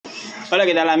Hola,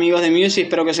 ¿qué tal amigos de Music?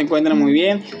 Espero que se encuentren muy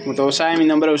bien. Como todos saben, mi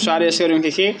nombre de usuario es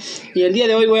GG y el día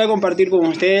de hoy voy a compartir con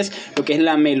ustedes lo que es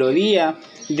la melodía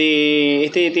de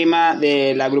este tema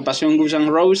de la agrupación Guns N'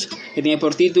 Roses, que tiene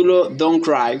por título Don't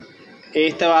Cry.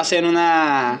 Esta va a ser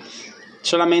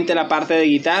solamente la parte de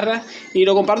guitarra, y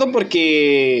lo comparto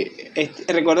porque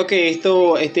recuerdo que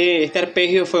este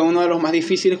arpegio fue uno de los más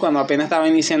difíciles cuando apenas estaba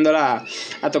iniciando a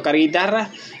tocar guitarra,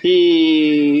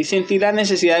 y sentí la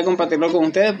necesidad de compartirlo con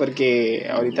ustedes porque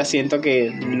ahorita siento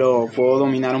que lo puedo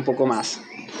dominar un poco más.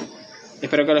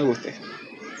 Espero que les guste.